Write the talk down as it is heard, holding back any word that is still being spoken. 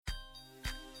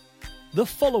The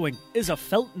following is a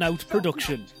Feltnout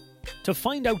production. To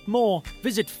find out more,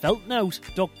 visit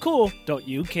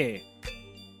feltnout.co.uk.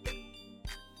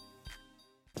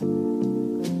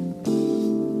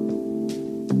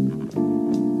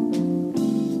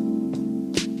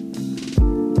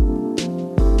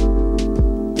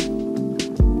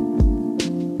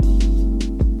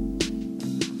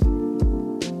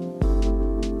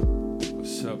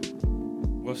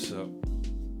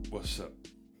 What's up?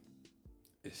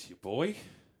 It's your boy.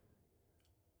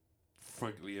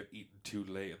 Frankly, I've eaten too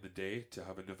late in the day to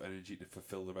have enough energy to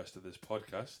fulfill the rest of this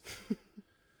podcast.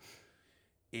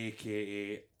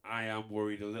 AKA, I am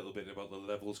worried a little bit about the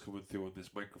levels coming through on this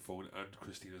microphone and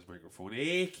Christina's microphone.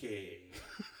 AKA,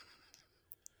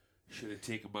 should have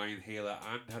taken my inhaler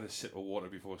and had a sip of water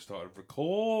before I started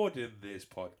recording this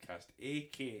podcast.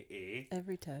 AKA,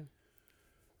 Every time.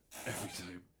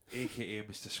 AKA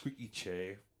Mr. Squeaky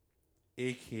Chair,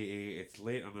 AKA it's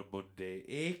late on a Monday,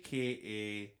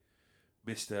 AKA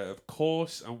Mr. Of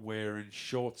course I'm wearing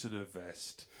shorts and a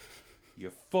vest,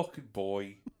 your fucking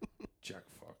boy, Jack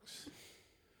Fox.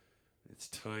 It's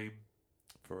time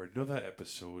for another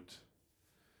episode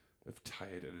of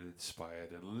Tired and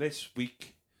Inspired, and this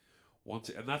week,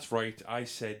 and that's right, I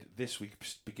said this week,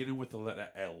 beginning with the letter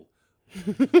L.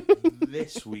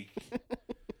 This week,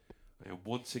 I am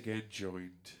once again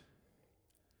joined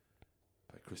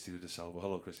by Christina DeSalvo.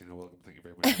 Hello, Christina. Welcome. Thank you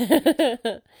very much.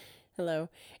 Hello.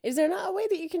 Is there not a way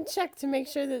that you can check to make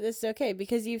sure that this is okay?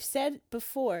 Because you've said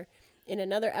before in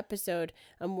another episode,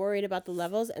 I'm worried about the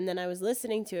levels, and then I was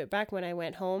listening to it back when I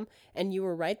went home, and you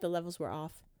were right, the levels were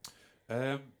off.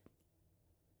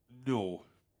 No.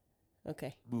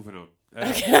 Okay. Moving on.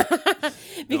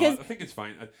 Because I think it's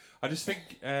fine. I just think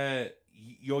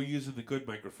you're using the good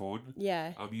microphone.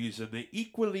 Yeah. I'm using the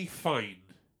equally fine.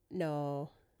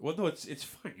 No. Well, no, it's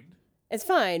fine. It's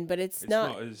fine, but it's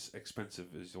not as expensive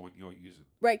as the one you're using.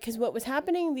 Right, because what was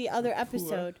happening the other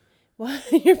episode... What?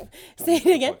 Say it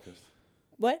again.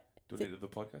 What? Donate to the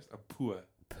podcast? I'm poor.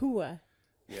 Pua.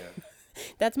 Yeah.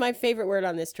 That's my favorite word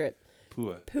on this trip.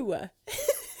 Poor. Pua.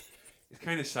 It's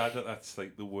kind of sad that that's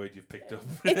like the word you've picked up.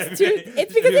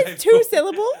 It's because it's two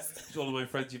syllables. So all of my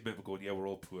friends you've met were going, yeah, we're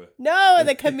all poor. No,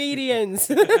 the comedians.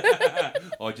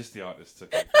 Or just the artists.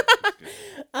 Okay.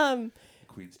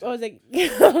 Queen's. What was I?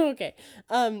 Okay.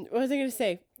 What was I going to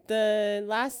say? The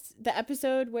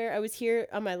episode where I was here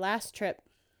on my last trip,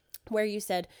 where you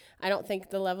said I don't think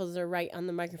the levels are right on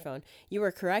the microphone. You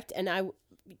were correct, and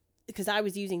because I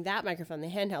was using that microphone, the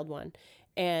handheld one,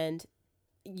 and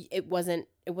it wasn't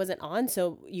on,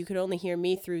 so you could only hear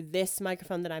me through this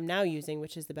microphone that I'm now using,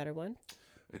 which is the better one.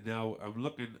 And now I'm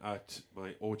looking at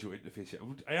my audio interface here.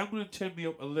 I am going to turn me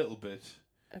up a little bit.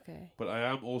 Okay. But I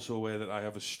am also aware that I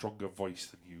have a stronger voice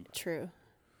than you. True.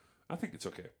 I think it's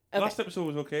okay. Last episode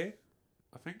was okay,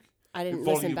 I think. I didn't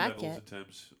listen back yet. In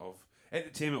terms of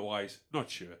entertainment-wise, not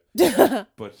sure.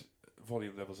 But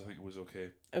volume levels, I think it was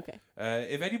okay. Okay.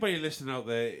 If anybody listening out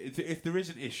there, if there is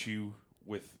an issue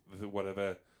with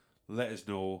whatever, let us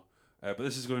know. But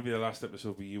this is going to be the last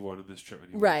episode with you on this trip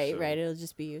anyway. Right. It'll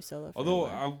just be you solo. Although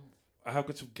I have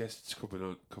got some guests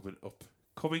coming up.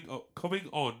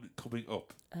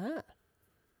 Ah.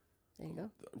 There you go.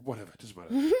 Whatever, doesn't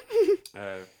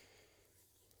matter.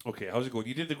 Okay, how's it going?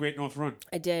 You did the Great North Run.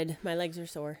 I did. My legs are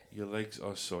sore. Your legs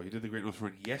are sore. You did the Great North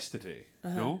Run yesterday.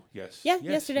 No? Yes. Yeah,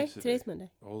 yesterday. Today's Monday.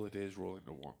 All the days roll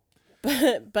into one.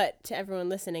 But to everyone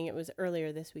listening, it was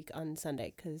earlier this week on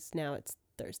Sunday, because now it's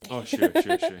Thursday. Oh, sure.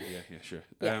 Yeah, sure.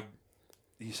 Yeah.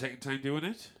 Your second time doing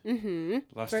it? Mm-hmm.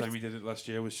 Last time we did it last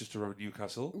year was just around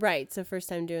Newcastle. Right, so first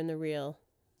time doing the real.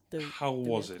 How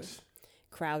was it?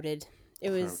 Crowded. It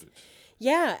was...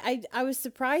 Yeah, I was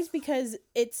surprised because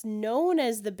it's known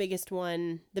as the biggest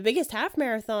one, the biggest half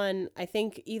marathon, I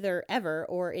think, either ever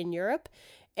or in Europe.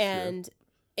 And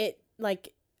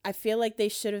I feel like they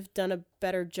should have done a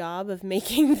better job of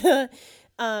making the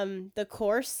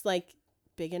course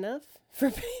big enough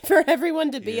for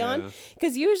everyone to be on.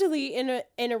 Because usually in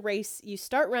a race, you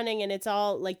start running and it's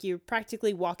all like you're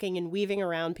practically walking and weaving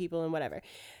around people and whatever.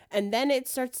 And then it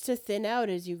starts to thin out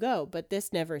as you go. But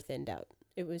this never thinned out.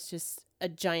 It was just a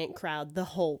giant crowd the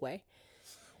whole way.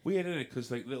 Weird, isn't it?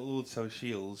 Because Little Old South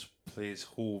Shields plays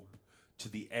home to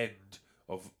the end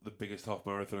of the biggest half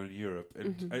marathon in Europe.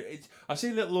 And I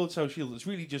say Little Old South Shields, it's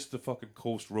really just the fucking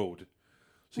coast road.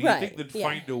 So you think they'd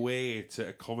find a way to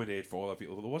accommodate for all that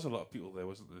people. But there was a lot of people there,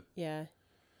 wasn't there?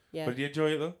 Yeah. But did you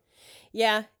enjoy it, though?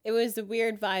 Yeah, it was a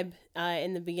weird vibe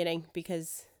in the beginning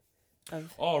because...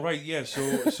 Oh, right, yeah.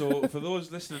 So for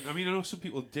those listening, I mean, I know some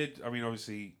people did. I mean,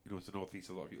 obviously, it's the Northeast.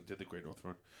 A lot of people did the Great North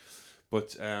Run.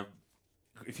 But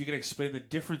if you can explain the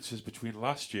differences between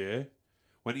last year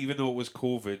when even though it was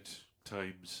COVID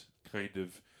times,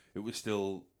 it was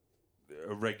still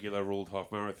a regular old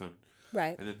half marathon.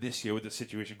 Right. And then this year with the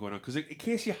situation going on, because in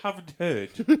case you haven't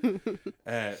heard,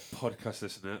 podcast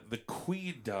listener, the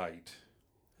Queen died.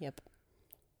 Yep.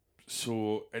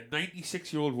 So a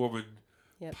 96-year-old woman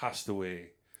passed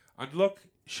away. And look,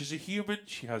 she's a human.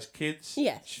 She has kids.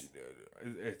 Yes.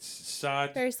 It's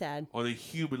sad. Very sad. On a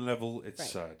human level, it's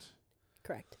sad.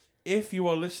 Correct. If you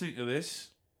are listening to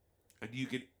this, and you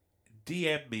can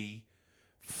DM me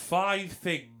 5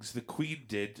 things the Queen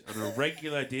did on a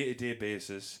regular day-to-day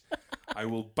basis, I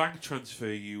will bank transfer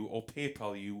you or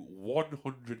PayPal you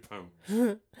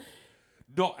 £100.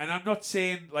 And I'm not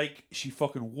saying like she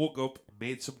fucking woke up,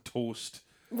 made some toast,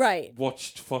 right,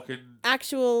 watched fucking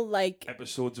actual like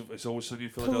episodes of It's Always Sunny in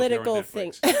Philadelphia political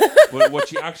things, but what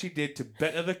she actually did to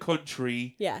better the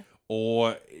country,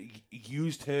 or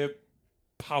used her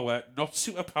power, not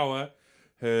superpower.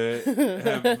 You're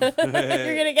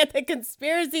gonna get the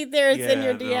conspiracy theorists in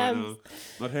your DMs. No.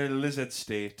 Not her lizard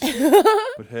state,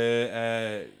 but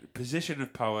her position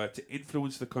of power to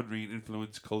influence the country and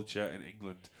influence culture in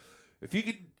England. If you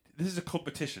can, this is a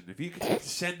competition. If you can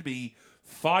send me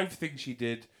 5 things she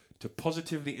did to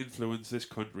positively influence this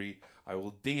country, I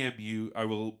will DM you. I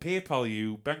will PayPal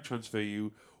you, bank transfer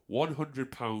you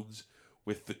 £100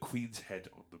 with the Queen's head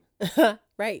on them.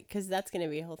 Right, because that's going to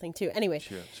be a whole thing too. Anyway,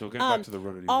 sure. So getting back to the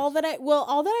run. All that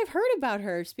I've heard about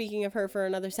her, speaking of her for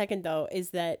another second though, is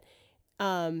that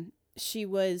she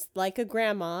was like a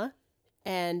grandma,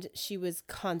 and she was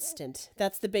constant.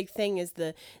 That's the big thing, is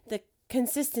the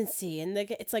consistency, and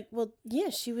it's like, well, yeah,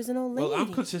 she was an old lady. Well,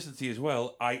 I'm consistency as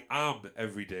well. I am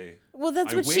every day. Well,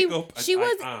 that's what she was.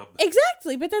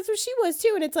 Exactly, but that's what she was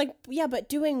too. And it's like, yeah, but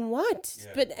doing what?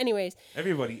 Yeah. But anyways,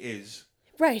 everybody is.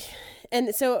 Right.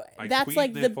 And so that's queen,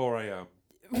 like therefore I am.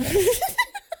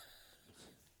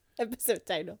 Episode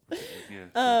title.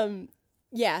 Yeah.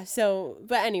 Yeah, so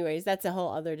but anyways, that's a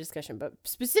whole other discussion. But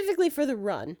specifically for the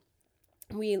run,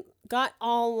 we got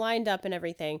all lined up and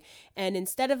everything, and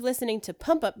instead of listening to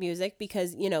pump up music,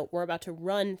 because we're about to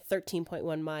run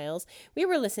 13.1 miles, we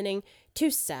were listening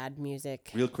to sad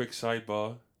music. Real quick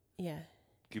sidebar. Yeah.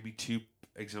 Give me 2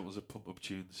 examples of pump up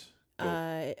tunes.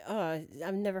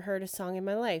 I've never heard a song in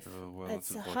my life. Oh, well,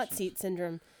 it's a hot seat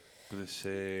syndrome. I'm gonna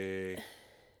say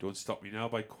 "Don't Stop Me Now"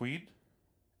 by Queen.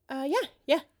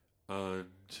 Yeah. And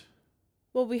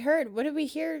well, we heard. What did we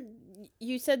hear?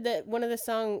 You said that one of the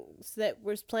songs that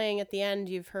was playing at the end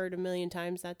you've heard 1,000,000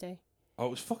 times that day. Oh, it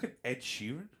was fucking Ed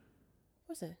Sheeran.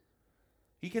 Was it?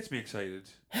 He gets me excited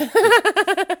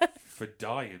for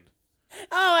dying.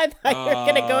 Oh, I thought you were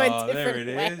gonna go a different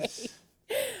there it way. is.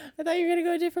 I thought you were gonna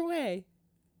go a different way.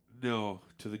 No,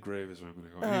 To the Grave is where I'm gonna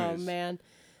go. Oh Anyways. Man.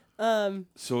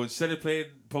 So instead of playing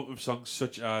pump up songs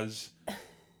such as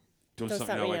 "Don't Stop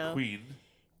Me Now" by Queen,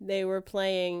 they were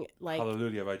playing like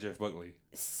 "Hallelujah" by Jeff Buckley.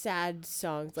 Sad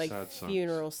songs, like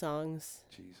funeral songs.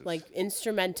 Jesus. Like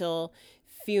instrumental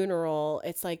funeral.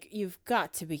 It's like, you've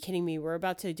got to be kidding me. We're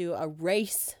about to do a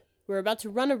race. We're about to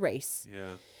run a race.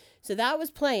 Yeah. So that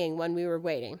was playing when we were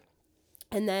waiting.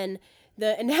 And then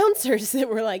the announcers that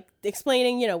were like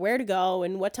explaining, where to go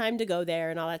and what time to go there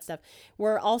and all that stuff,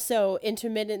 were also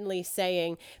intermittently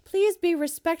saying, please be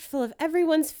respectful of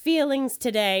everyone's feelings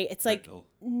today. It's like,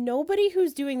 nobody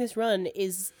who's doing this run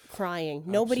is crying.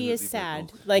 Nobody is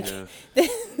sad. Like,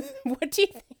 what do you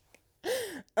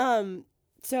think?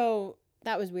 So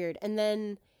that was weird. And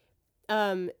then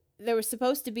there was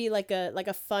supposed to be like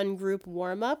a fun group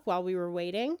warm up while we were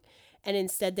waiting. And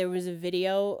instead, there was a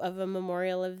video of a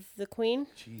memorial of the Queen.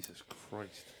 Jesus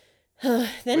Christ.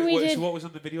 Then we did. So what was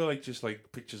on the video? Like just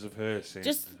like pictures of her saying.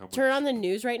 Just turn on the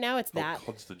news right now. It's that. How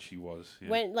constant she was. Yeah.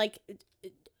 When like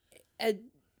a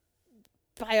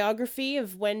biography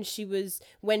of when she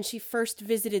first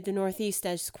visited the Northeast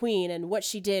as Queen, and what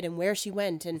she did and where she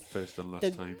went, and first and last the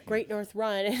time. Great North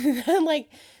Run, and then like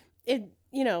it,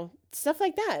 stuff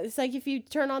like that. It's like if you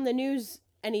turn on the news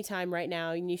anytime right now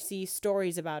and you see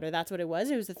stories about her, that's what it was.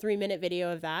 It was a 3-minute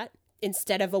video of that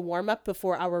instead of a warm-up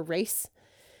before our race.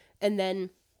 And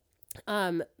then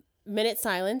minute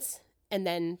silence, and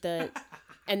then the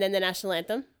national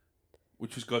anthem,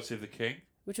 which was God Save the King,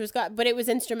 but it was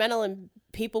instrumental, and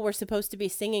people were supposed to be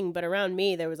singing, but around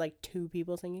me there was like 2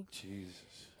 people singing. Jesus.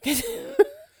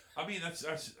 I mean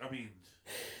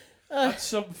that's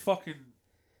some fucking.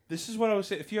 This is what I was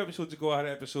saying a few episodes ago. I had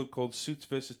an episode called Suits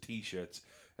versus T-shirts,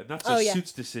 and that's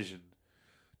Suits' decision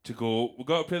to go. We've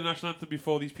got to play the national anthem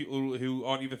before these people who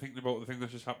aren't even thinking about the thing that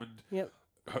just happened. Yep.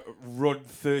 Run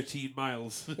 13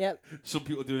 miles. Yep. Some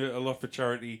people do it a lot for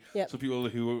charity. Yep. Some people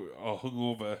who are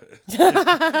hungover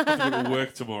have to go to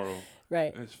work tomorrow.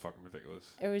 Right. It's fucking ridiculous.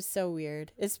 It was so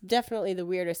weird. It's definitely the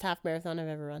weirdest half marathon I've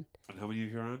ever run. And how many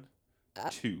have you run?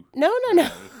 2. No.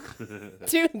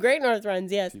 2 Great North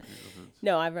runs, yes. 2 Great North runs.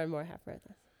 No, I've run more half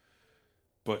marathons.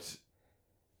 But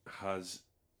has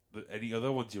any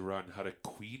other ones you ran had a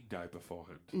queen die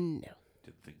beforehand? No.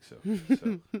 Didn't think so.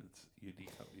 So it's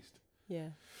unique at least. Yeah.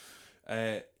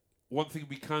 One thing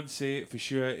we can say for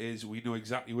sure is we know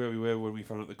exactly where we were when we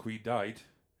found out the queen died.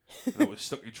 And that was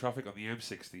stuck in traffic on the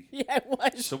M60. Yeah, it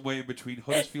was. Somewhere in between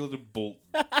Huddersfield and Bolton.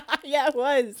 Yeah, it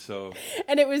was. So.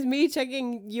 And it was me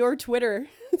checking your Twitter.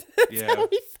 That's how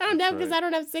we found out because I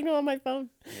don't have signal on my phone.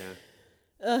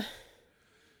 Yeah.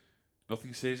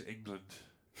 Nothing says England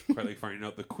quite like finding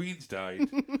out the Queen's died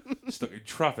stuck in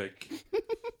traffic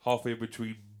halfway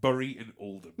between Bury and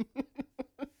Oldham.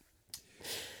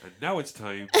 And now it's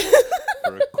time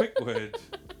for a quick word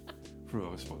from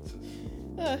our sponsors.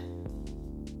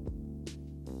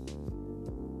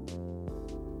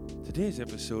 Today's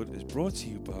episode is brought to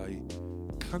you by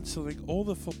cancelling all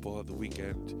the football at the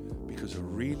weekend because a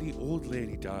really old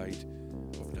lady died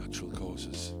of natural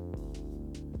causes.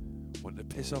 Want to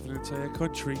piss off an entire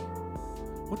country?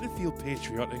 Want to feel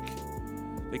patriotic?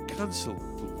 Then cancel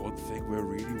the one thing we're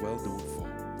really well known for.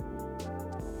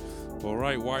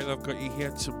 Alright, while I've got you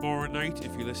here tomorrow night,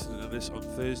 if you're listening to this on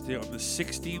Thursday on the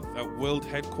 16th at World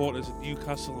Headquarters in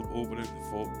Newcastle, I'm opening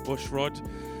for Bushrod.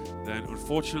 Then,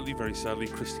 unfortunately, very sadly,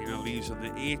 Christina leaves on the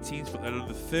 18th, but then on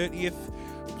the 30th,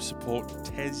 I'm supporting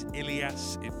Tez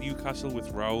Ilias in Newcastle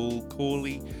with Raoul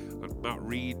Coley and Matt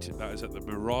Reed. That is at the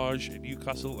Mirage in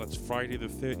Newcastle. That's Friday the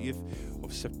 30th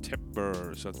of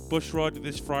September. So that's Bushrod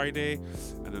this Friday,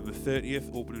 and then the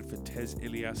 30th, opening for Tez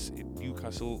Ilias in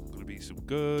Newcastle. Going to be some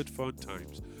good fun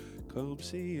times. Come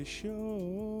see a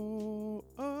show.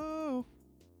 Oh.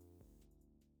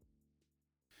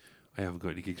 I haven't got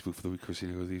any gigs booked for the week because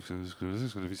this is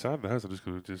going to be sad in the house. I'm just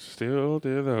going to just stay all day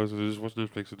in the house and just watch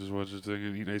Netflix and just watch this thing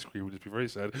and eat ice cream and just be very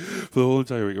sad for the whole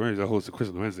entire week. I host a quiz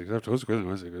on the Wednesday. I have to host a quiz on the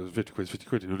Wednesday because 50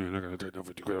 quid. You know, you're not going to do it. No,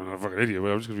 50 quid. I'm not a fucking idiot.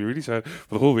 But I'm just going to be really sad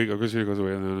for the whole week. Christina goes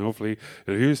away and then hopefully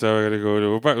in a few weeks I'm going to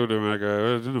go back to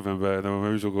America in November and then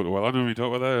maybe she'll go to well. I don't really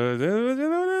talk about that.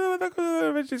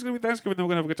 Eventually it's going to be Thanksgiving. Then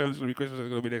we're going to have a good time. It's going to be Christmas. It's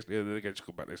going to be next year. And then again, she'll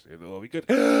come back next year. And it'll all be good.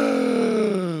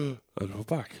 And we're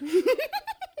back.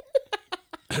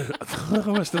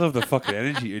 I still have the fucking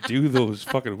energy to do those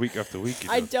fucking week after week. You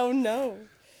know? I don't know.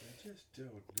 I just don't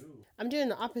know. I'm doing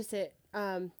the opposite.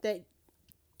 That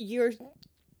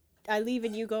I leave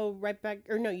and you go right back,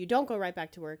 or no, you don't go right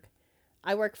back to work.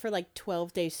 I work for like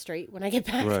 12 days straight when I get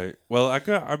back. Right. Well,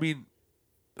 I mean,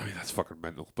 that's fucking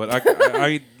mental. But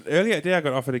I earlier today I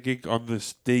got offered a gig on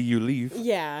this day you leave.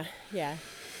 Yeah.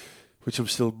 Which I'm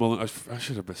still mulling. I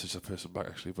should have messaged that person back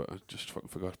actually, but I just fucking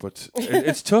forgot. But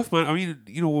it's tough, man. I mean,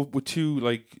 you know, we're two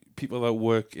like people that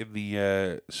work in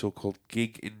the so-called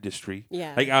gig industry.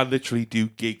 Yeah. Like I literally do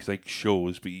gigs, like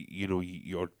shows, but you know,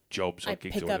 your jobs or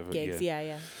gigs or whatever. I pick up gigs.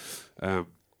 Yeah.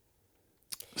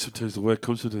 Sometimes the work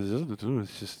comes, sometimes it doesn't. I don't know.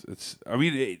 It's just I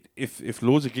mean, if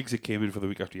loads of gigs that came in for the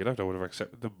week after you left, I would have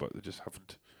accepted them, but they just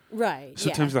haven't. Right.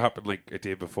 Sometimes they happen like a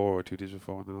day before or 2 days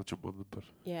before, and then I'll jump on them. But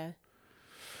yeah.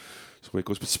 That's the way it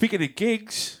goes. But speaking of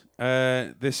gigs,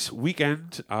 this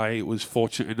weekend I was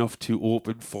fortunate enough to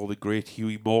open for the great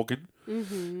Huey Morgan.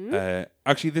 Mm-hmm.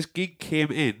 Actually, this gig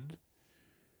came in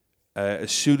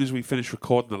as soon as we finished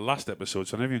recording the last episode,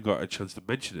 so I never even got a chance to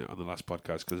mention it on the last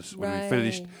podcast because when we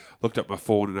finished, looked at my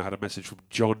phone and I had a message from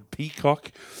John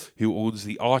Peacock, who owns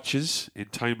the Archers in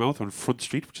Tynemouth on Front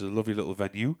Street, which is a lovely little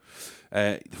venue.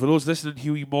 For those listening,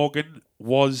 Huey Morgan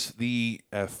was the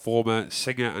former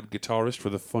singer and guitarist for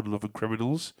the Fun-Loving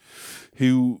Criminals,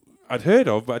 who I'd heard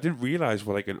of, but I didn't realise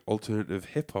were like an alternative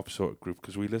hip-hop sort of group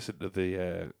because we listened to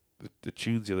the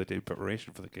tunes the other day in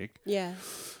preparation for the gig. Yeah.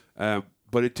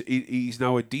 But he's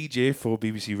now a DJ for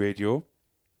BBC Radio,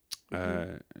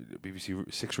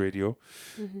 BBC 6 Radio,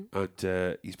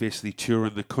 and he's basically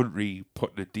touring the country,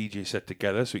 putting a DJ set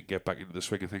together so he can get back into the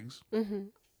swing of things. Mm-hmm.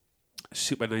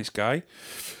 Super nice guy.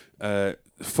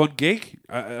 Fun gig.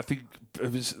 I think it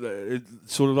was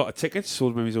sold a lot of tickets.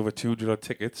 Sold maybe over 200 odd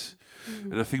tickets,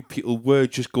 and I think people were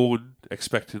just going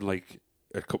expecting like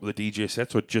a couple of DJ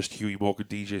sets or just Huey Morgan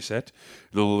DJ set,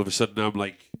 and all of a sudden I'm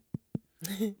like,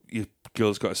 your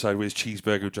girl's got a sideways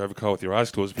cheeseburger and drive a car with your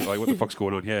eyes closed. People are like, what the fuck's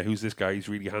going on here? Who's this guy? He's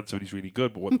really handsome and he's really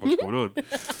good, but what the fuck's going on?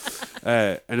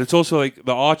 And it's also like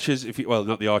the Archers, well,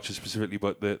 not the Archers specifically,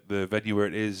 but the venue where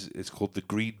it is, it's called the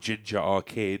Green Ginger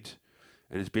Arcade,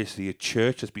 and it's basically a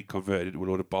church that's been converted into a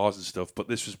load of bars and stuff, but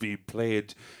this was being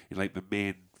played in like the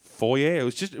main foyer. It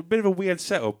was just a bit of a weird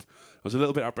setup. I was a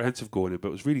little bit apprehensive going in, but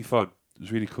it was really fun. It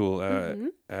was really cool.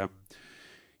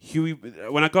 Huey,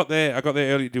 when I got there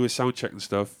early to do a sound check and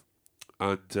stuff,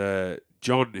 and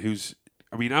John, who's,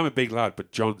 I mean, I'm a big lad,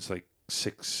 but John's like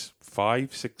 6'5",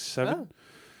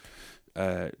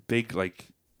 6'7", big, like,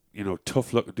 you know,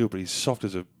 tough looking dude, but he's soft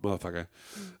as a motherfucker,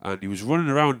 and he was running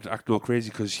around acting all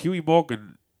crazy because Huey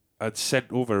Morgan had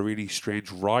sent over a really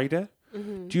strange rider.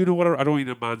 Mm-hmm. Do you know what I don't mean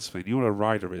a mansplain. You know what a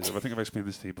rider is? I think I've explained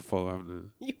this to you before,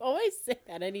 haven't I? You always say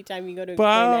that anytime you go to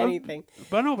explain anything.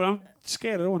 But I'm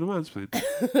scared. I don't want to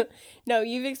mansplain. No,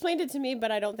 you've explained it to me,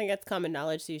 but I don't think that's common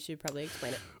knowledge, so you should probably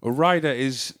explain it. A rider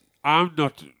is... I'm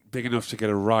not big enough to get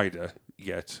a rider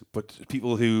yet, but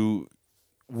people who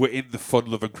were in the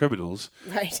fun-loving criminals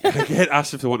right. get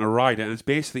asked if they want a rider, and it's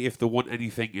basically if they want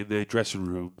anything in their dressing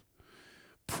room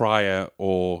prior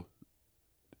or...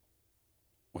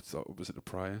 What's that? Was it a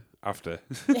prior? After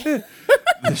the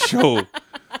show.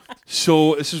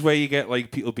 So this is where you get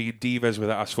like people being divas where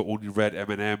they ask for only red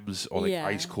M&Ms or like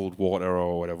ice cold water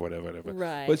or whatever.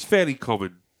 Right. But it's fairly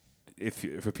common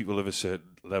for people of a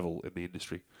certain level in the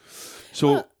industry.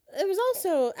 So it was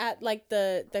also at like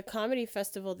the comedy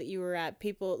festival that you were at.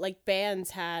 People like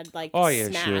bands had like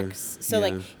snacks. Sure. So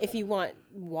like if you want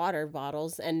water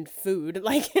bottles and food,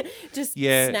 like just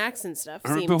snacks and stuff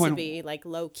seem to be like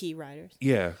low key riders.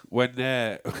 Yeah, when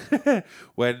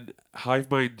when Hive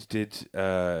Mind did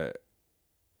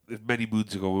many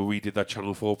moons ago when we did that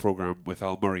Channel 4 program with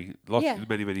Al Murray,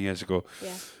 many years ago.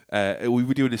 Yeah. We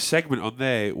were doing a segment on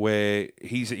there where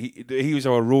he was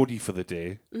our roadie for the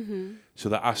day. Mm-hmm. So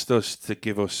they asked us to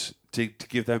give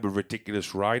them a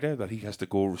ridiculous rider that he has to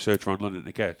go research around London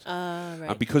to get. Right.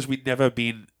 And because we're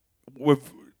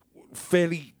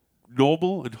fairly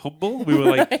normal and humble, we were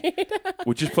like,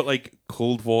 we just put like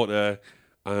cold water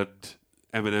and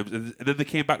M&Ms, and then they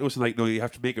came back to us and like, no, you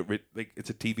have to make it like it's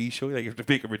a TV show. Like you have to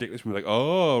make it ridiculous. We were like,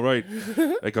 oh right,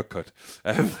 I got cut.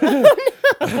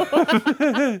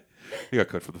 He got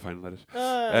cut from the final edit.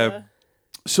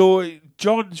 So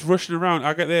John's rushing around.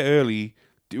 I get there early,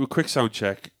 do a quick sound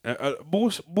check.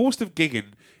 Most of gigging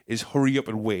is hurry up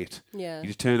and wait. Yeah. You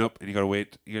just turn up and you gotta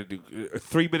wait. You gotta do a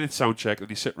 3-minute sound check and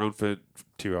you sit around for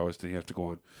 2 hours. Then you have to go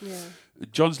on. Yeah.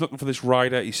 John's looking for this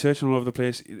rider. He's searching all over the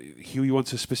place. Huey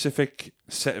wants a specific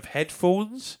set of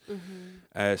headphones,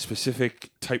 a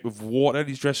specific type of water in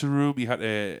his dressing room. He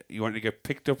wanted to get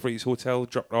picked up at his hotel,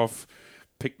 dropped off,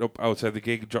 picked up outside the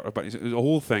gig, dropped up. It was a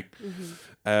whole thing.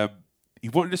 Mm-hmm. He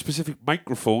wanted a specific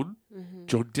microphone. Mm-hmm.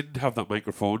 John didn't have that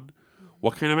microphone.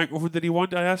 What kind of microphone did he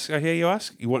want? I hear you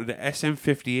ask. He wanted an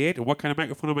SM58. And what kind of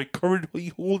microphone am I currently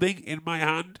holding in my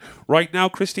hand right now,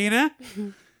 Christina?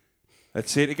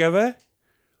 Let's say it together.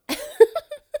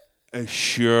 A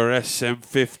Shure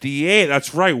SM58.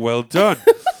 That's right. Well done.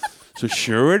 So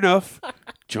sure enough,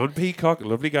 John Peacock, a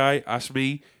lovely guy, asked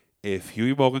me if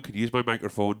Huey Morgan could use my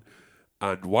microphone.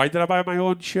 And why did I buy my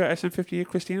own Shure SM58,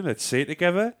 Christina? Let's say it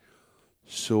together.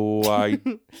 So I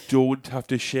don't have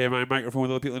to share my microphone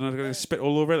with other people and I'm not going to spit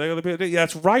all over it like other people do. Yeah,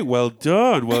 that's right. Well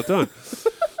done. Well done.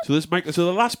 So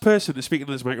the last person to speak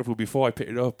into this microphone before I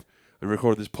picked it up and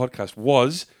recorded this podcast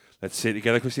was, let's say it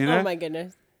together, Christina. Oh my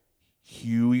goodness.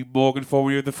 Huey Morgan,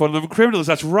 formerly of the Fun Loving Criminals.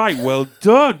 That's right. Well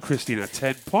done, Christina.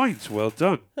 10 points. Well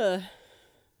done. So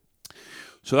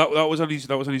that was on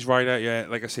his rider. Yeah,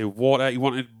 like I say, water. He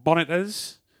wanted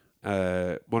monitors.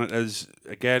 Monitors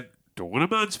again. Don't want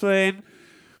to mansplain.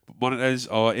 But monitors,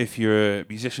 or if you're a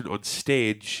musician on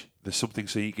stage, there's something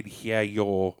so you can hear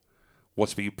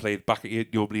what's being played back at you,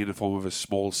 normally in the form of a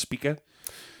small speaker,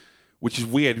 which is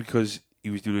weird because he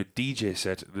was doing a DJ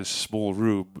set in a small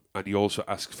room, and he also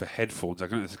asked for headphones. I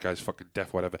don't know if this guy's fucking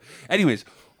deaf, whatever. Anyways,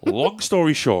 long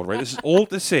story short, right? This is all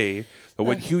to say that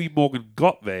when Huey Morgan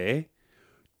got there,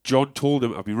 John told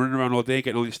him, I've been running around all day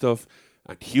getting all this stuff,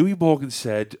 and Huey Morgan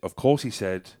said, of course he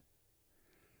said,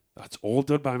 that's all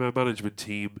done by my management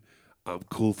team. I'm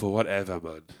cool for whatever,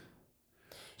 man.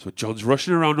 So John's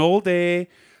rushing around all day,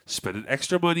 spending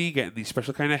extra money, getting these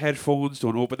special kind of headphones.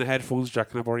 Don't open the headphones, Jack,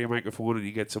 can I borrow your microphone? And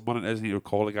you get some monitors and you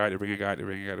call a guy to bring a guy.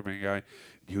 And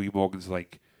Huey Morgan's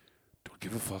like, don't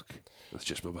give a fuck. That's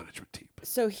just my management team.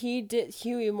 So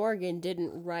Huey Morgan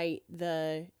didn't write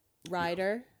the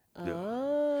rider? No.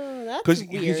 Oh, that's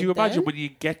weird. Because you imagine when you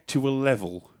get to a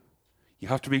level, you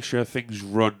have to make sure things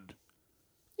run.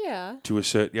 Yeah. To a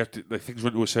certain, you have to things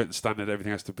run to a certain standard.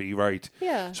 Everything has to be right.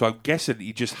 Yeah. So I'm guessing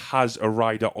he just has a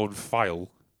rider on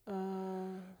file.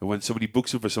 And when somebody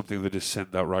books him for something, they just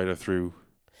send that rider through.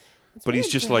 But he's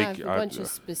just like a bunch of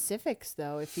specifics,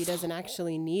 though. If he doesn't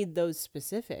actually need those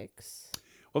specifics.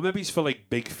 Well, maybe it's for like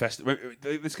big festival.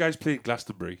 This guy's played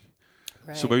Glastonbury.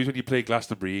 Right. So maybe when you play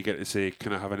Glastonbury, you get to say,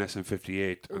 "Can I have an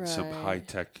SM58 and some high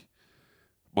tech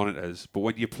monitors?" But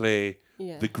when you play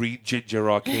Yeah. the Green Ginger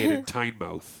Arcade in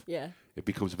Tynemouth, Yeah. it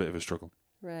becomes a bit of a struggle.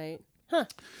 Right. Huh.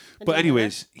 But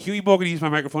anyways, Huey Morgan used my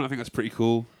microphone. I think that's pretty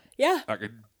cool. Yeah. I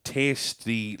can taste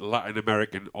the Latin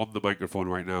American on the microphone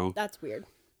right now. That's weird.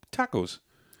 Tacos.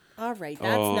 All right.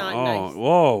 That's not nice.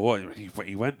 Whoa, what?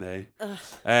 He went there.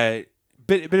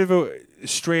 Bit of a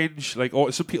strange, like,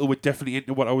 some people were definitely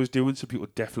into what I was doing. Some people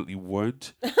definitely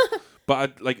weren't.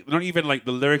 But, not even, like,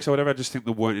 the lyrics or whatever. I just think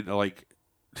they weren't into, like,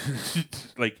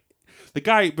 like, the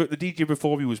DJ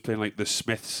before me was playing, like, the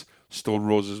Smiths, Stone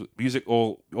Roses music,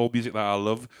 all music that I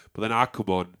love. But then I come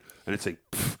on, and it's like,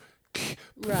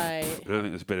 right. And I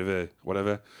think it's a bit of a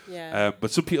whatever. Yeah.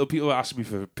 But some people ask me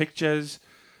for pictures,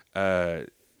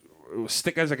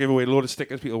 stickers. I gave away a load of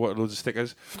stickers. People wanted loads of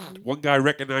stickers. One guy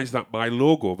recognised that my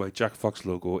logo, my Jack Fox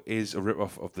logo, is a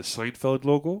rip-off of the Seinfeld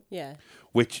logo. Yeah.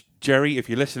 Which, Jerry, if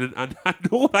you're listening, and I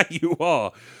know that you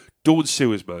are, don't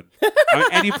sue us, man. I mean,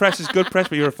 any press is good press,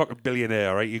 but you're a fucking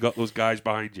billionaire, all right? You got those guys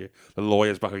behind you, the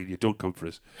lawyers behind you. Don't come for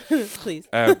us. Please.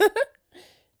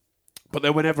 But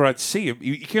then whenever I'd see him,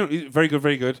 you can't, very good,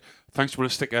 very good. Thanks for a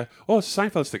sticker. Oh, it's a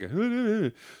Seinfeld sticker.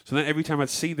 So then every time I'd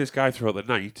see this guy throughout the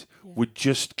night, we'd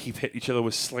just keep hitting each other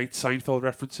with slight Seinfeld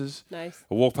references. Nice.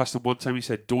 I walked past him one time, he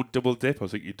said, don't double dip. I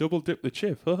was like, you double dip the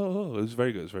chip. It was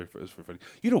very good. It was very funny.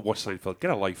 You don't watch Seinfeld.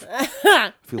 Get a life.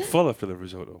 I feel full after the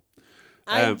risotto.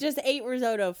 I just ate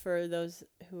risotto for those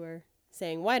who are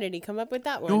saying, why did he come up with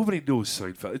that one? Nobody knows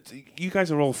Seinfeld. You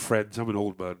guys are all friends. I'm an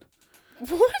old man.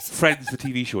 What? Friends, the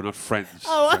TV show, not Friends.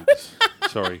 Oh. Friends.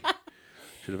 Sorry.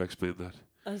 Should have explained that.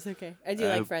 That's okay. I do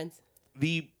like Friends.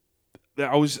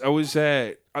 I was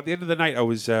at the end of the night, I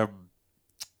was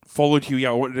followed Huey.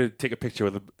 I wanted to take a picture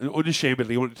with him.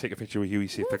 Unashamedly, I wanted to take a picture with Huey.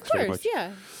 Say thanks very much.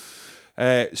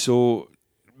 Yeah. So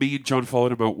me and John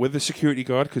followed him out with a security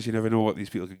guard because you never know what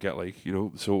these people can get like, you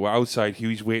know. So we're outside.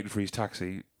 Huey's waiting for his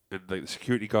taxi, and like the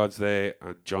security guard's there,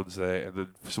 and John's there, and then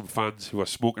some fans who are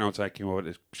smoking outside came over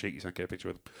to shake his hand, get a picture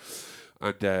with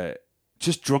him, and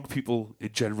just drunk people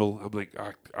in general. I'm like,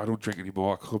 I don't drink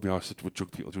anymore. I can't be arsed with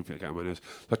drunk people get on my nerves.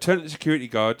 So I turned to the security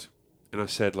guard and I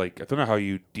said, like, I don't know how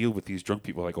you deal with these drunk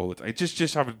people like all the time.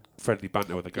 Just having friendly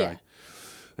banter with a guy. Yeah.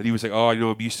 And he was like, oh,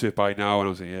 I'm used to it by now. And I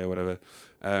was like, yeah, whatever.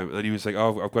 And then he was like,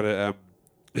 oh, I've got to...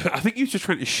 I think he was just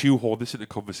trying to shoehorn this into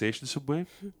conversation somewhere.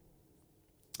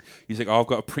 He's like, oh, I've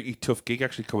got a pretty tough gig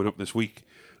actually coming up this week.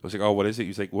 I was like, oh, what is it? He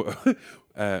was like,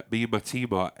 me and my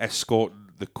team are escorting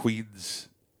the Queen's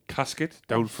casket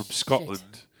down from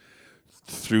Scotland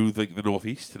through the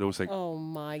northeast, and I was like, oh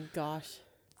my gosh,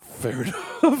 fair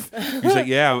enough. He's like,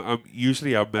 yeah,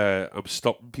 I'm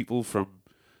stopping people from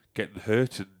getting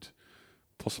hurt and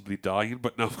possibly dying,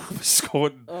 but now I'm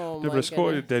escorting. Never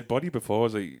escorted a dead body before. I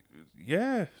was like,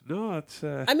 yeah, no, it's.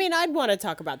 I mean, I'd want to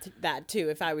talk about that too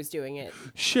if I was doing it.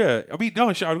 Sure, I mean,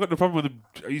 no, sure, I've got no problem with him.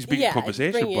 He's being in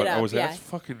conversation, but I was like, that's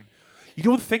fucking. You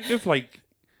don't think of like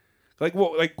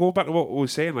go back to what we were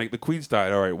saying, like the Queen's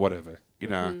died, all right, whatever, you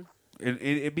know.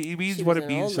 It means what it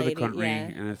means to the country,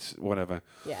 and it's whatever.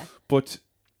 Yeah. But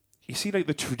you see, like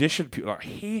the tradition, people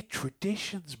hate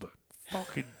traditions, man.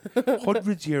 Fucking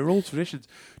hundreds-year-old traditions.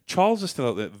 Charles is still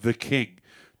out there. The King,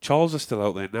 Charles is still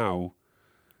out there now,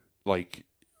 like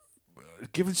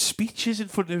giving speeches in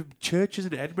front of churches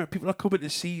in Edinburgh. People are coming to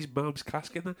see his mum's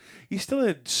casket. And he's still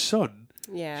a son.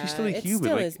 Yeah, she's still a human.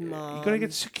 Still like, his mom. You gotta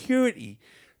get security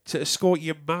to escort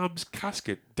your mom's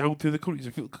casket down through the country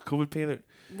so people could come and pay their...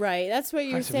 Right, that's what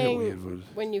you were saying weird,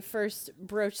 when you first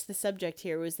broached the subject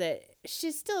here, was that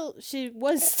she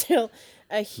was still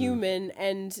a human,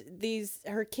 and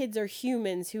her kids are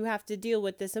humans who have to deal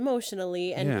with this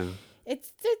emotionally, and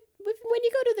it's when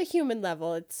you go to the human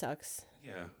level, it sucks.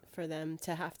 Yeah. For them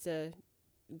to have to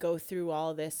go through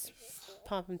all this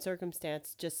pomp and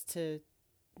circumstance just to,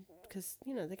 because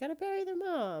they gotta bury their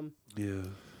mom. Yeah.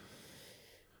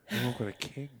 I've got a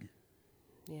king.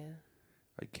 Yeah.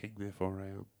 A king, therefore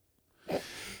I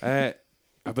am.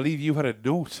 I believe you had a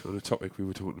note on a topic we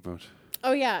were talking about.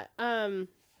 Oh, yeah.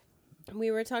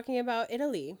 We were talking about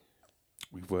Italy.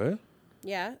 We were?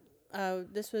 Yeah.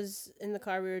 This was in the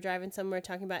car. We were driving somewhere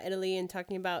talking about Italy and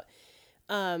talking about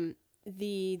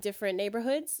the different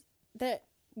neighborhoods that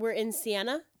were in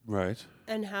Siena. Right.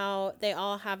 And how they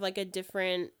all have like a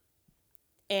different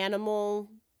animal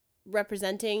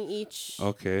representing each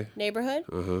neighborhood.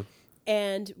 Uh-huh.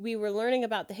 And we were learning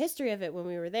about the history of it when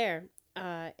we were there.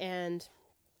 And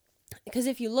because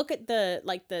if you look at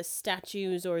the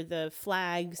statues or the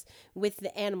flags with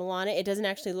the animal on it, it doesn't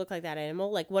actually look like that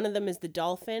animal. Like one of them is the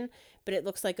dolphin, but it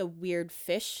looks like a weird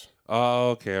fish. Oh,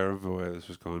 okay. I remember where this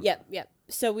was going. Yep.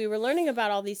 So we were learning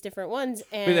about all these different ones.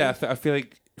 And but yeah, I feel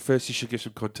like first you should give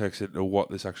some context into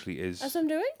what this actually is. That's what I'm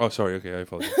doing? Oh, sorry. Okay, I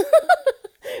apologize.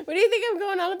 What do you think I'm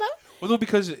going on about? Well, no,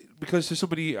 because there's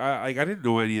somebody I didn't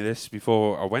know any of this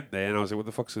before I went there, and I was like, "What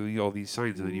the fuck's are all these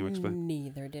signs?" And then you explain.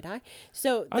 Neither did I.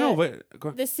 So I know, but go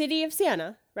on. the city of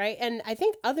Siena, right? And I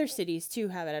think other cities too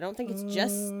have it. I don't think it's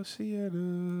just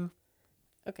Siena.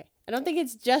 okay. I don't think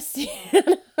it's just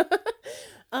Siena.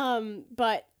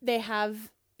 But they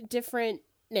have different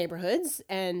neighborhoods,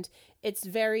 and it's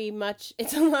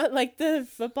a lot like the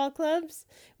football clubs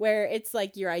where it's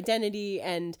like your identity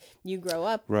and you grow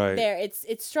up Right. there.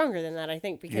 It's stronger than that, I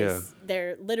think, because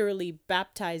they're literally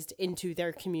baptized into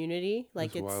their community.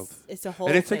 Like That's wild. it's a whole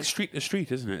And it's thing. like street to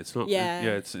street, isn't it? It's not. Yeah.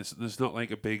 It's there's not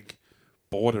like a big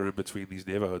border in between these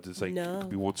neighborhoods. It's like No. it could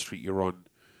be one street you're on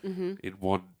in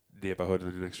one neighborhood,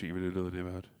 and the next street you're in another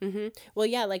neighborhood. Well,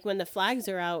 yeah, like when the flags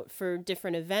are out for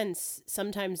different events,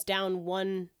 sometimes down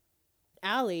one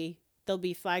alley there'll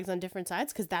be flags on different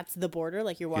sides because that's the border,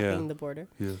 like you're walking the border.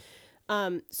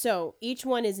 Yeah. So each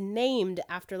one is named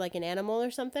after like an animal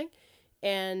or something,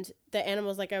 and the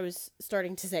animals, like I was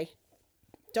starting to say,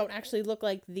 don't actually look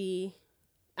like the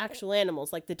actual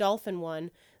animals. Like the dolphin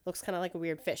one looks kind of like a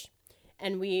weird fish,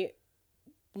 and we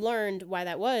learned why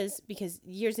that was because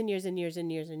years and years and years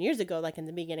and years and years ago, like in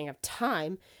the beginning of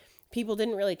time, people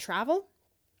didn't really travel.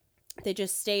 They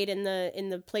just stayed in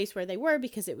the place where they were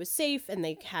because it was safe and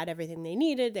they had everything they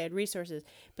needed. They had resources.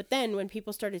 But then when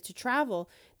people started to travel,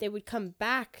 they would come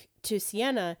back to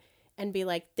Siena and be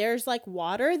like, there's like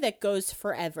water that goes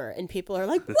forever. And people are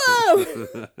like, whoa,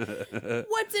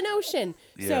 what's an ocean?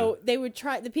 Yeah. So they would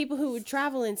the people who would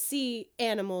travel and see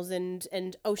animals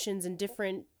and oceans and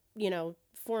different,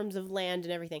 forms of land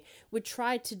and everything would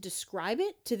try to describe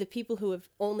it to the people who have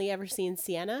only ever seen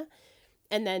Siena.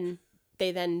 And then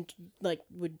they like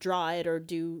would draw it or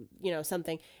do,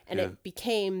 something. And it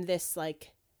became this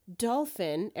like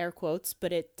dolphin, air quotes,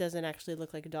 but it doesn't actually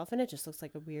look like a dolphin. It just looks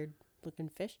like a weird looking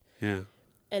fish. Yeah.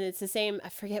 And it's the same. I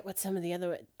forget what some of the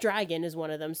other dragon is one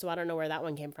of them. So I don't know where that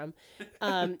one came from.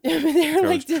 They're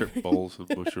like trip balls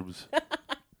and mushrooms.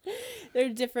 They're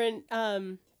different.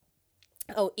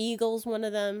 Eagle's one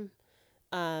of them.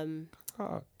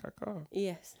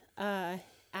 Yes.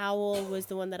 Owl was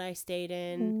the one that I stayed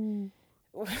in.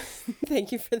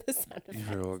 Thank you for the sound effect.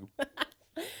 You're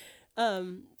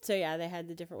welcome. So yeah, they had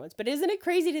the different ones. But isn't it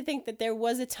crazy to think that there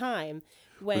was a time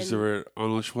when Was there an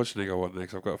Arnold Schwarzenegger one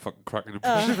next? I've got a fucking cracking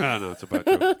impression. No, it's a bad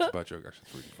joke. It's a bad joke. Actually,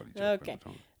 it's a really funny joke.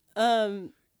 Okay.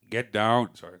 Get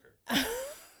down. Sorry.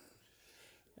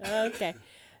 Okay.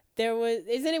 There was.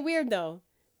 Isn't it weird though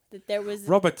that there was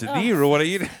Robert De Niro. What are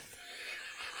you?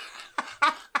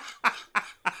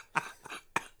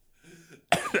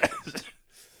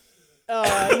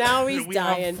 Oh, now he's we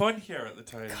dying. have fun here at the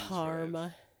time.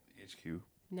 Karma. HQ.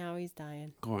 Now he's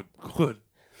dying. Go on.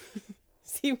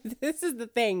 See, this is the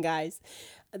thing, guys,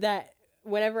 that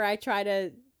whenever I try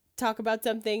to talk about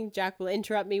something, Jack will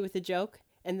interrupt me with a joke,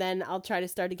 and then I'll try to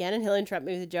start again, and he'll interrupt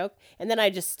me with a joke, and then I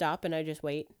just stop and I just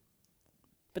wait.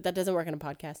 But that doesn't work on a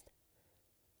podcast.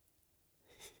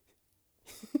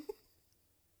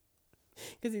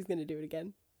 Because he's going to do it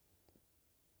again.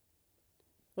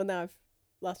 Well, now I've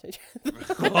lost my train of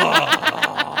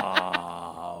thought.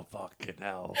 Oh, fucking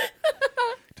hell.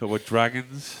 Talk about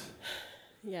dragons.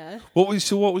 Yeah. What was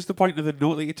the point of the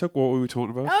note that you took? What were we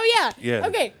talking about? Oh, yeah. Yeah.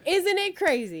 Okay. Isn't it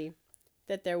crazy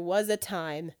that there was a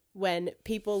time when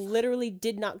people literally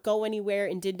did not go anywhere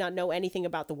and did not know anything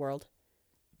about the world?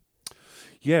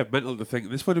 Yeah, mental to think.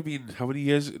 This would have been how many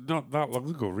years? Not that long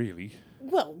ago, really.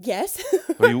 Well, yes.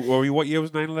 What year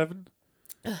was 9/11?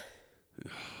 I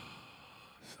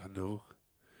know.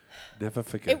 Never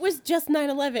forget. It was just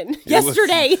 9/11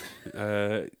 yesterday.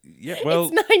 Yeah,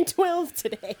 well. It's 9/12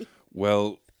 today.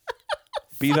 Well,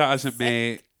 be that as it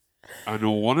may, I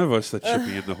know one of us that should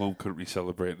be in the home country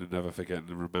celebrating and never forgetting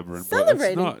and remembering.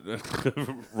 Celebrating? But it's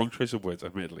not. Wrong choice of words,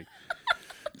 admittedly.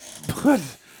 But,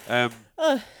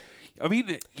 I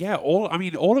mean, yeah, all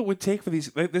it would take for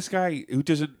this guy who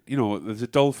doesn't, there's a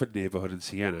dolphin neighborhood in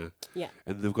Siena. Yeah.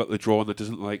 And they've got the drone that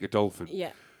doesn't like a dolphin.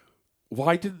 Yeah.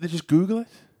 Why didn't they just Google it?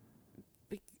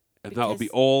 And that'll be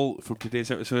all from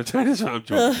today's episode of Dinosaur. I'm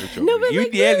joking. I'm joking. No, but you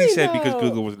like, nearly really, said because though.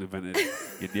 Google wasn't invented.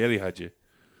 You nearly had you.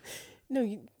 No,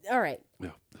 all right.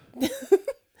 No.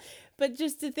 But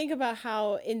just to think about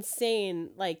how insane,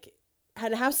 like,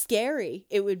 and how scary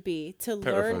it would be to learn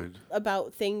Terrifying.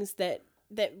 about things that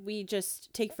we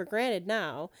just take for granted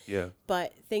now. Yeah.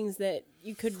 But things that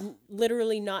you could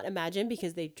literally not imagine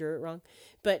because they drew it wrong.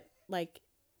 But, like,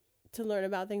 to learn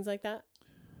about things like that.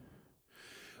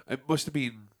 It must have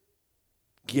been.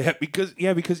 Yeah, because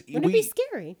Wouldn't it be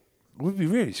scary? It would be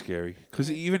really scary because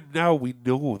even now we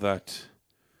know that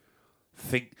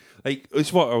think like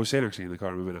it's what I was saying actually in the car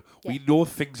a minute. Yeah. We know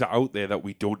things are out there that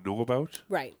we don't know about.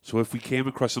 Right. So if we came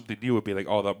across something new, it'd be like,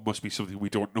 oh, that must be something we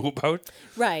don't know about.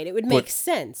 Right. It would make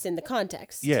sense in the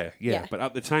context. Yeah. But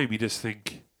at the time, you just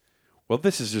think, well,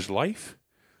 this is just life.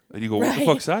 And you go, what the Right.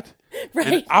 fuck's that? Right.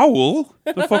 An owl?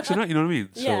 The fuck's in that? You know what I mean?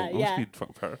 Yeah, So it yeah. must be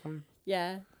fucking terrifying.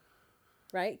 Yeah.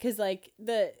 Right? Because like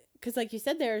you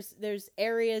said, there's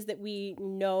areas that we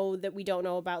know that we don't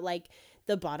know about, like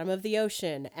the bottom of the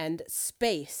ocean and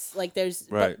space. Like there's,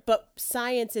 Right. but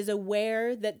science is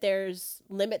aware that there's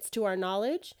limits to our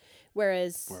knowledge,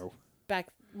 whereas Wow.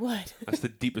 what? That's the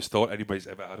deepest thought anybody's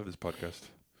ever had on this podcast.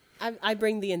 I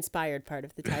bring the inspired part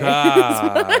of the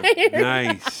title.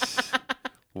 Nice.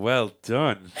 Well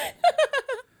done.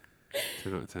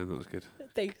 10 out of 10, that was good.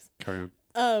 Thanks. Carry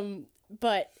on.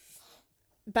 But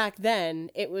back then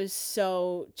it was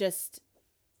so just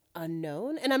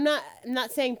unknown, and I'm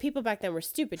not saying people back then were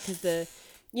stupid, because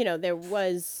there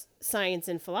was science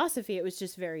and philosophy. It was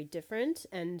just very different,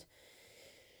 and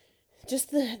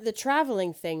just the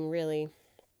traveling thing really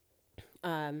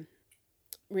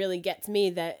gets me,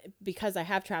 that because I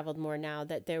have traveled more now,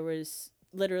 that there was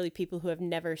literally people who have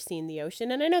never seen the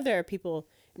ocean. And I know there are people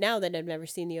now that have never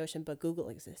seen the ocean, but Google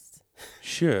exists.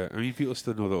 Sure. I mean, people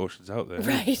still know the ocean's out there.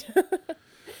 Right.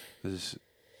 There's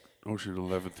Ocean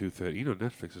 11 through 13 on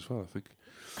Netflix as well, I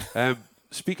think.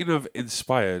 Speaking of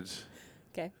inspired,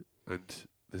 Okay. and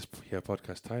this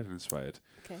podcast title Inspired,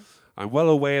 Okay. I'm well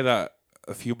aware that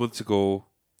a few months ago,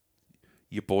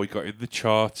 your boy got in the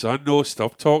charts. I know,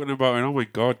 stop talking about it. Oh my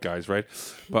God, guys, right?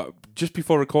 But just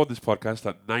before recording this podcast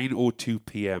at 9:02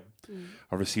 p.m.,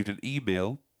 I received an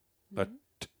email that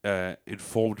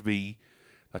informed me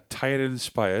that Tired and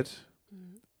Inspired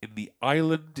in the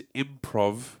Island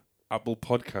Improv Apple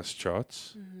Podcast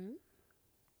charts,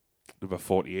 number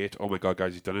 48. Oh my God,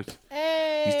 guys, he's done it.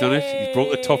 Hey! He's done it. He's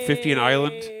broke the top 50 in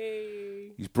Ireland.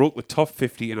 He's broke the top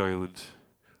 50 in Ireland.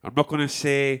 I'm not going to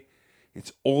say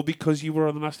it's all because you were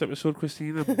on the last episode,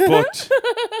 Christina, but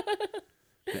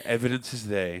the evidence is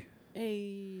there.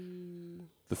 Hey.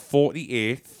 The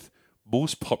 48th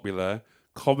most popular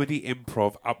comedy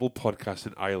improv Apple podcast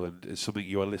in Ireland is something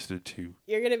you are listening to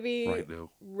You're going to be right now.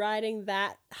 riding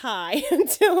that high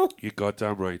until... You're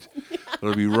goddamn right. I'm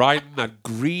going to be riding that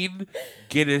green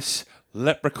Guinness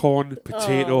leprechaun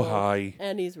potato high.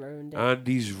 And he's ruined it. And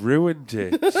he's ruined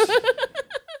it.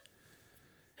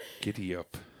 Giddy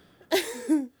up.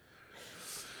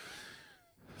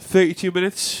 32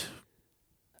 minutes.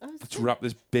 Let's wrap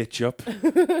this bitch up.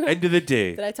 End of the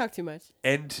day. Did I talk too much?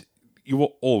 And you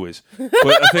will always. But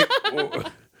I think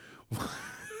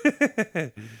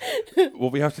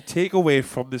what we have to take away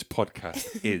from this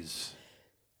podcast is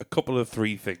a couple of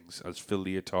three things, as Phil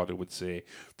Leotardo would say,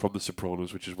 from The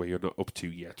Sopranos, which is where you're not up to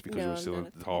yet because No, we're I'm still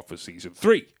not in half of season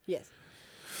 3. Yes.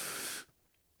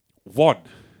 1.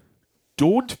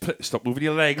 Don't stop moving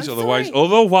your legs, I'm otherwise sorry.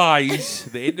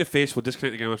 the interface will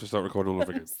disconnect again. I have to start recording all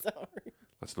over again. Sorry.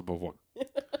 That's number 1.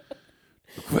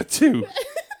 Number 2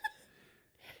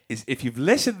 is if you've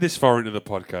listened this far into the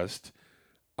podcast,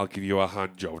 I'll give you a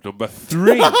hand job. Number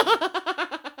 3.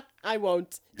 I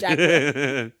won't. Jack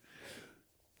will.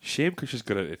 Shame because she's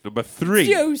good at it. Number 3.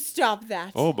 You stop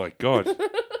that. Oh my God.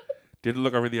 Didn't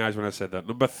look her in the eyes when I said that.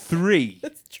 Number 3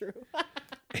 That's true.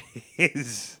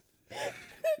 is...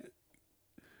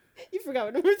 You forgot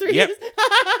what number 3 Yep. is.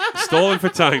 Stalling for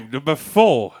time. Number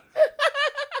 4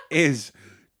 is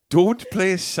don't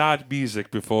play sad music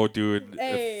before doing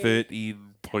Hey. a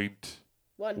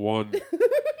 13.1 One.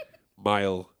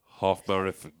 mile half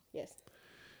marathon. Yes.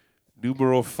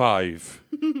 Numero 5.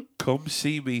 Come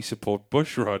see me support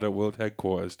Bushrod at World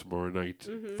Headquarters tomorrow night,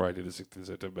 Friday the 6th of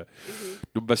September.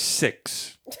 Number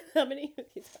 6. How many?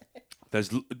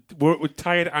 We're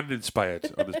tired and inspired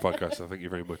on this podcast, so thank you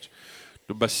very much.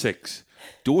 Number 6.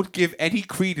 Don't give any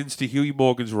credence to Huey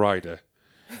Morgan's rider.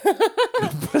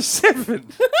 Number 7.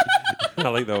 I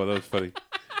like that one. That was funny.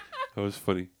 That was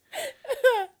funny.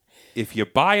 If you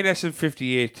buy an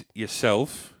SM58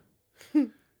 yourself,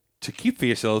 to keep for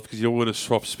yourself, because you don't want to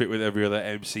swap spit with every other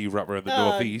MC rapper in the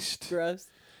Northeast, Gross.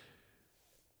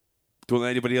 don't let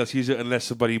anybody else use it unless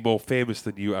somebody more famous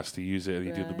than you has to use it and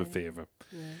you do them a favour.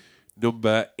 Yeah.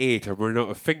 Number 8. I'm running out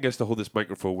of fingers to hold this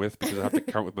microphone with because I have to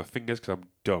count with my fingers because I'm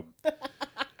dumb.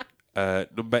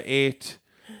 Number 8.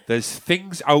 There's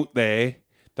things out there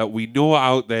that we know are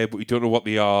out there, but we don't know what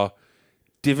they are.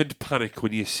 Divot panic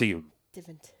when you see them.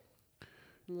 Different.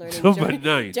 I'm learning Number Jack.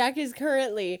 9. Jack is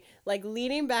currently like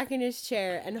leaning back in his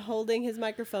chair and holding his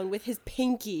microphone with his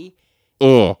pinky.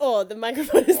 Oh, the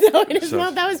microphone is now in his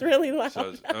mouth. That was really loud.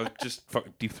 So I was just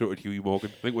fucking deep-throated Huey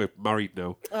Morgan. I think we're married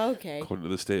now, Okay. according to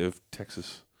the state of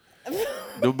Texas.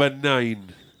 Number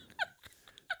 9.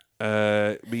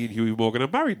 Me and Huey Morgan are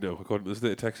married now, according to the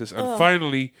state of Texas. And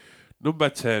finally, number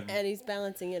 10. And he's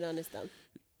balancing it on his thumb.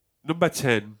 Number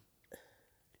 10.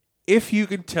 If you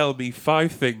can tell me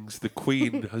 5 things the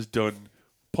Queen has done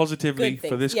positively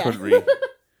for this country,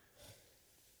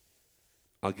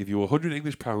 I'll give you 100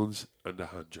 English pounds and a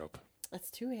hand job. That's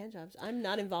 2 hand jobs. I'm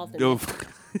not involved in No.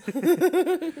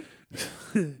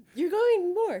 You're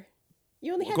going more.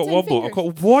 You only I've had got 10 one fingers. more. I've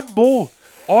got one more.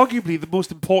 Arguably the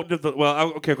most important of the...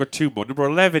 Well, okay, I've got 2 more. Number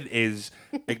 11 is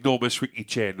ignore my squeaky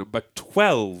chair. Number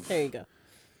 12 There you go.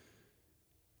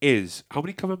 is... How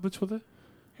many commandments were there?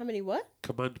 How many what?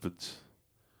 Commandments.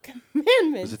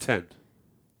 Commandments. Was it 10?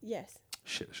 Yes.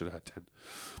 Shit, I should have had 10.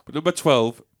 But number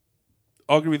 12,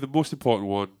 arguably the most important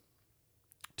one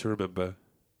to remember,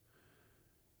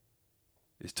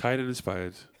 is Tired and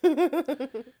Inspired,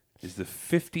 is the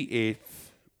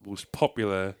 58th most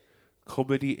popular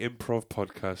comedy improv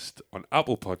podcast on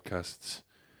Apple Podcasts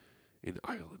in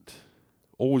Ireland.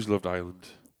 Always loved Ireland.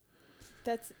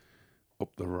 That's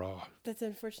Up the raw. That's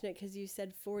unfortunate because you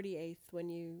said 48th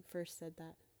when you first said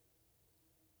that.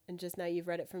 And just now you've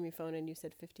read it from your phone and you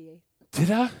said 58th. Did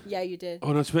I? Yeah, you did.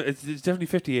 Oh, no, it's definitely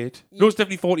 58. No, it's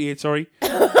definitely 48, sorry.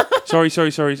 sorry.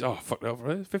 Oh, fuck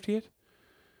no. 58?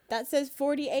 That says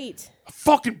 48.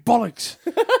 Fucking bollocks.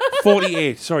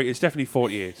 48. Sorry, it's definitely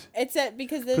 48. It's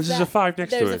because There's a 5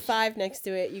 next to it. There's a 5 next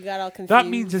to it. You got all confused. That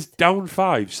means it's down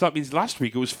 5. So that means last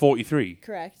week it was 43.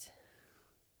 Correct.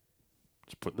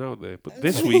 Just putting it out there. But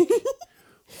this week,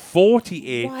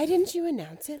 48. Why didn't you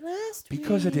announce it last week?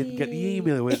 Because I didn't get the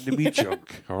email. It went into me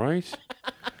junk. All right?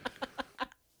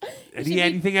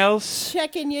 Anything else?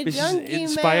 Checking your This junk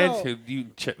is inspired. email. You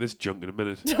can check this junk in a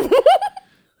minute.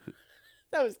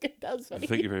 That was good. That was funny.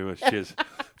 Thank you very much. Cheers.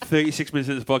 36 minutes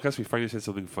into this podcast, we finally said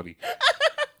something funny.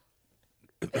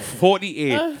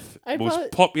 48th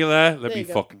most popular. Let me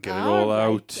fucking get it all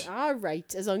out. All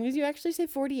right. As long as you actually say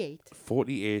 48.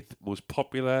 48th most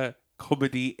popular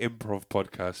comedy improv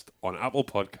podcast on Apple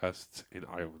Podcasts in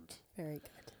Ireland. Very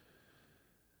good.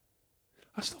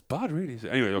 That's not bad, really, is it?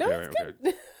 Anyway, okay.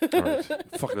 All right.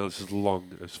 Fucking hell, this is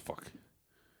long as fuck.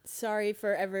 Sorry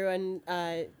for everyone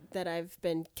that I've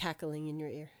been cackling in your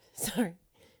ear. Sorry.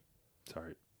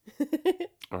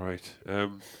 All right.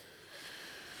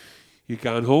 You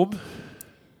going home?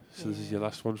 So this is your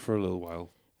last one for a little while.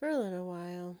 For a little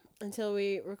while. Until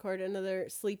we record another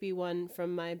sleepy one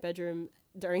from my bedroom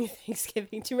during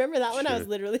Thanksgiving. Do you remember that one? I was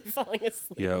literally falling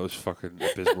asleep. Yeah, it was fucking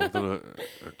abysmal. I don't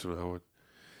know how it...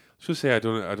 I was going to say, I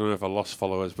don't know if I lost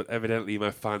followers, but evidently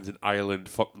my fans in Ireland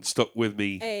fucking stuck with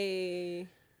me. Hey.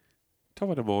 Talk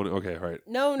about the morning. Okay, right.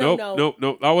 No.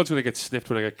 That one's going to get snipped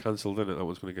when I get cancelled, isn't it? That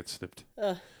one's going to get snipped.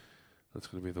 That's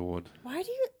going to be the one. Why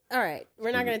do you... All right.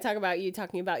 We're not going to talk about you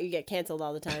talking about you get cancelled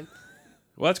all the time.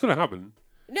 Well, that's going to happen.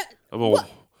 No. I'm a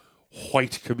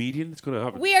white comedian. It's going to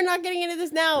happen. We are not getting into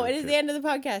this now. Okay. It is the end of the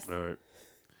podcast. All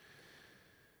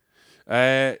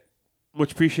right.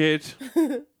 Much appreciated.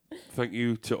 Thank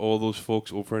you to all those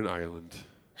folks over in Ireland.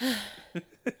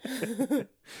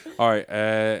 All right.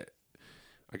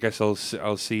 I guess I'll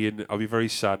see you. I'll be very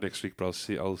sad next week, but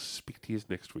I'll speak to you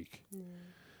next week.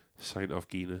 Sign off,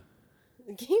 Gina.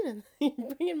 Gina, you're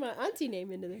bringing my auntie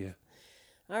name into this. Yeah.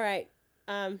 All right.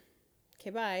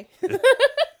 Okay, bye.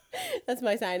 That's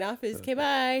my sign off. Is okay,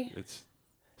 bye. It's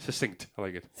succinct. I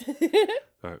like it.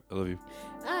 All right. I love you.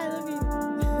 I love you.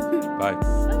 Bye.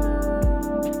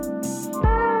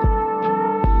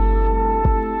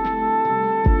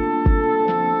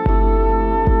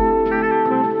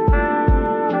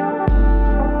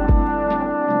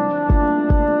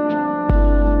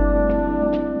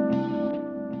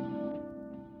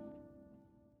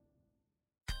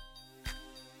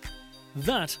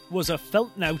 That was a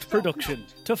Feltnout production.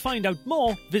 To find out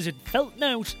more, visit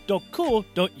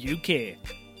feltnout.co.uk.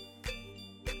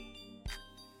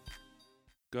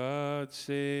 God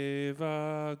save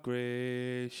our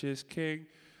gracious King.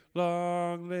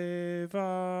 Long live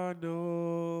our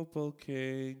noble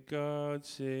King. God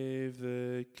save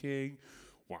the King.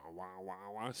 Wah, wah,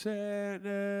 wah, wah.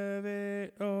 Center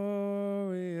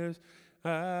victorious.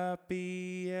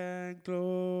 Happy and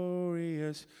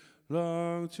glorious.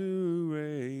 Long to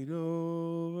reign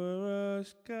over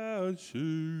us, God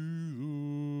save